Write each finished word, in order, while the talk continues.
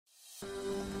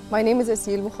My name is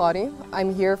Aseel Bukhari.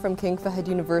 I'm here from King Fahd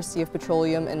University of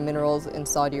Petroleum and Minerals in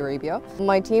Saudi Arabia.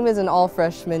 My team is an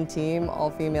all-freshman team,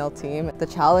 all-female team. The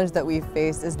challenge that we've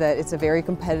faced is that it's a very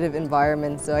competitive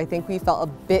environment, so I think we felt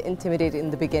a bit intimidated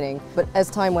in the beginning. But as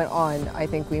time went on, I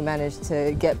think we managed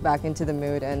to get back into the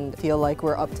mood and feel like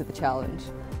we're up to the challenge.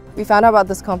 We found out about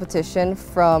this competition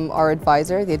from our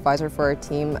advisor, the advisor for our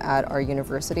team at our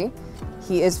university.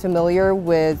 He is familiar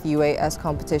with UAS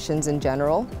competitions in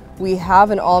general. We have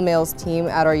an all-males team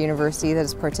at our university that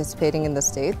is participating in the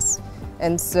States,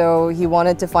 and so he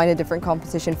wanted to find a different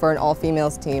competition for an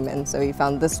all-females team, and so he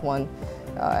found this one,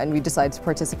 and we decided to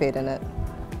participate in it.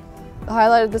 The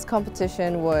highlight of this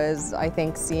competition was, I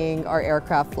think, seeing our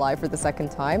aircraft fly for the second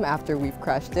time after we've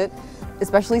crashed it.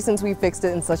 Especially since we fixed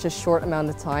it in such a short amount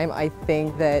of time, I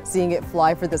think that seeing it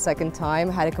fly for the second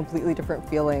time had a completely different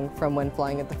feeling from when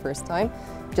flying it the first time.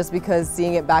 Just because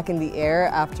seeing it back in the air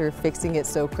after fixing it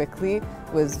so quickly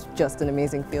was just an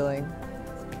amazing feeling.